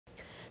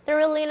The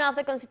ruling of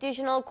the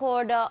Constitutional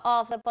Court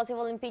of the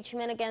possible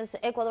impeachment against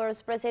Ecuador's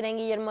President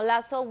Guillermo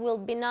Lasso will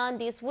be known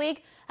this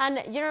week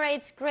and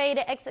generates great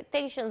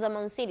expectations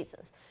among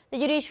citizens. The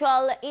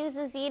judicial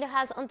instance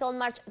has until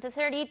March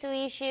 30 to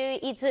issue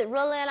its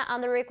ruling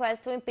on the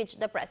request to impeach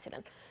the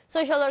president.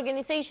 Social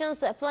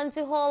organizations plan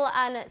to hold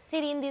a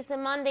sitting this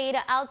Monday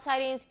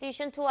outside the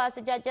institution to ask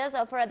the judges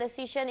for a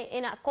decision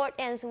in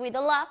accordance with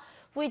the law,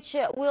 which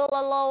will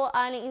allow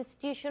an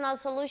institutional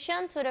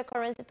solution to the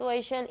current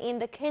situation in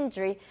the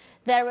country.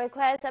 The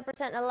request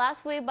presented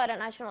last week by the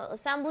National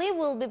Assembly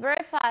will be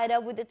verified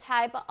with the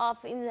type of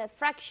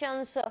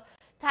infractions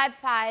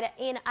typified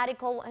in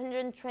Article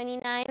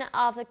 129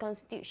 of the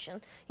Constitution.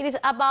 It is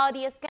about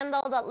the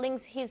scandal that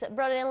links his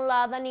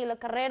brother-in-law Danilo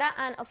Carrera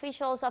and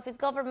officials of his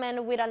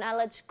government with an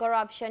alleged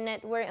corruption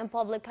network in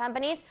public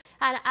companies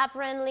and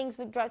apparent links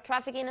with drug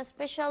trafficking,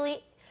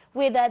 especially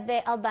with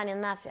the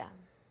Albanian mafia.